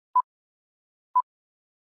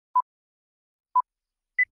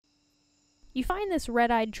You find this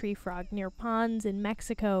red-eyed tree frog near ponds in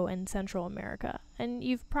Mexico and Central America, and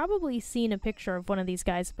you've probably seen a picture of one of these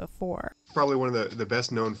guys before. Probably one of the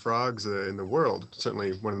best-known frogs in the world,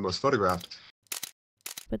 certainly one of the most photographed.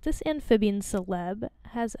 But this amphibian celeb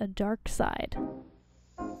has a dark side.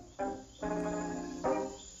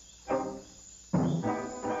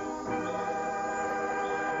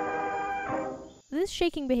 This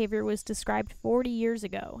shaking behavior was described 40 years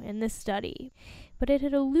ago in this study, but it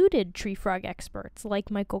had eluded tree frog experts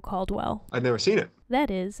like Michael Caldwell. I'd never seen it.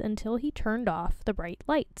 That is, until he turned off the bright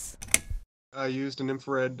lights. I used an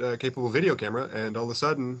infrared capable video camera, and all of a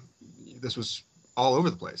sudden, this was all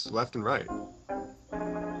over the place, left and right.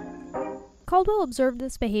 Caldwell observed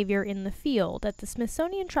this behavior in the field at the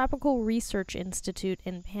Smithsonian Tropical Research Institute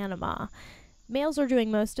in Panama. Males are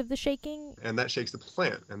doing most of the shaking. And that shakes the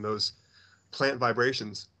plant, and those plant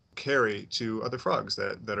vibrations carry to other frogs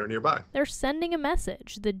that are nearby. They're sending a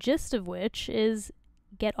message, the gist of which is,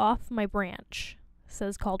 "Get off my branch,"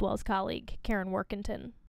 says Caldwell's colleague, Karen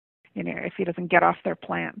Warkentin. If he doesn't get off their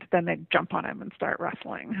plant, then they jump on him and start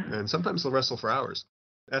wrestling. And sometimes they'll wrestle for hours.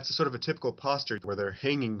 That's a sort of a typical posture where they're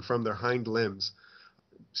hanging from their hind limbs,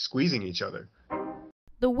 squeezing each other.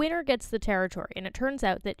 The winner gets the territory, and it turns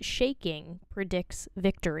out that shaking predicts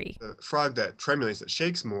victory. The frog that tremulates, that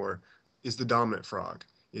shakes more, is the dominant frog,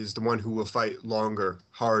 is the one who will fight longer,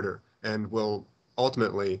 harder, and will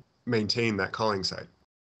ultimately maintain that calling site.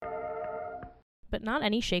 But not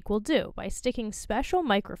any shake will do. By sticking special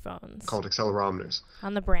microphones Called accelerometers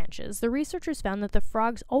on the branches, the researchers found that the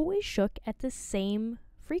frogs always shook at the same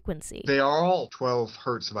frequency. They are all 12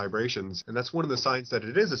 hertz vibrations, and that's one of the signs that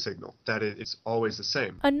it is a signal, that it's always the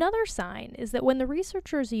same. Another sign is that when the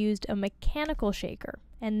researchers used a mechanical shaker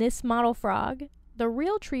and this model frog, the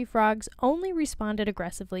real tree frogs only responded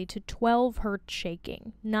aggressively to 12 hertz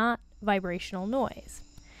shaking, not vibrational noise.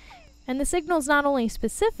 And the signal's not only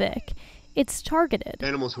specific, it's targeted.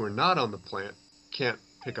 Animals who are not on the plant can't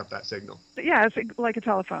pick up that signal. Yeah, it's like a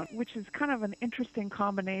telephone, which is kind of an interesting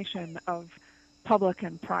combination of public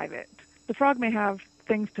and private. The frog may have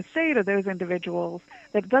things to say to those individuals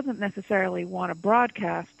that it doesn't necessarily want to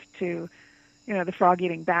broadcast to, the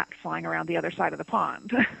frog-eating bat flying around the other side of the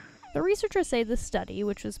pond. The researchers say this study,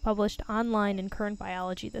 which was published online in Current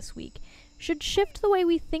Biology this week, should shift the way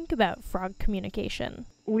we think about frog communication.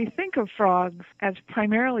 We think of frogs as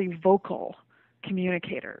primarily vocal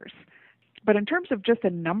communicators. But in terms of just a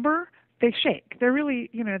number, they shake. They're really,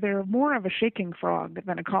 they're more of a shaking frog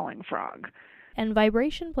than a calling frog. And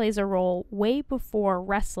vibration plays a role way before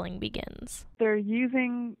wrestling begins. They're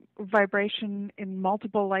using vibration in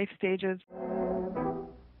multiple life stages.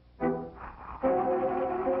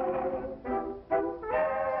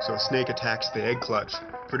 So a snake attacks the egg clutch,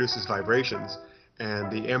 produces vibrations,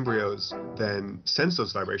 and the embryos then sense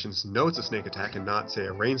those vibrations, know it's a snake attack and not, say,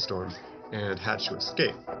 a rainstorm, and hatch to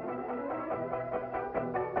escape.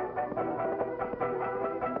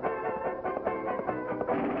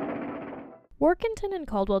 Warkentin and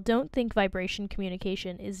Caldwell don't think vibration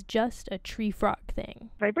communication is just a tree frog thing.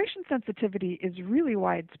 Vibration sensitivity is really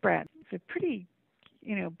widespread. It's a pretty,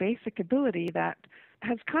 basic ability that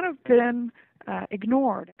has kind of been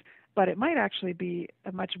ignored, but it might actually be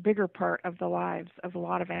a much bigger part of the lives of a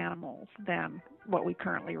lot of animals than what we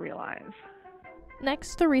currently realize.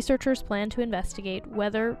 Next, the researchers plan to investigate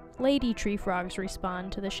whether lady tree frogs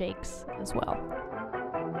respond to the shakes as well.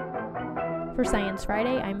 For Science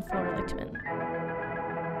Friday, I'm Flora Lichtman.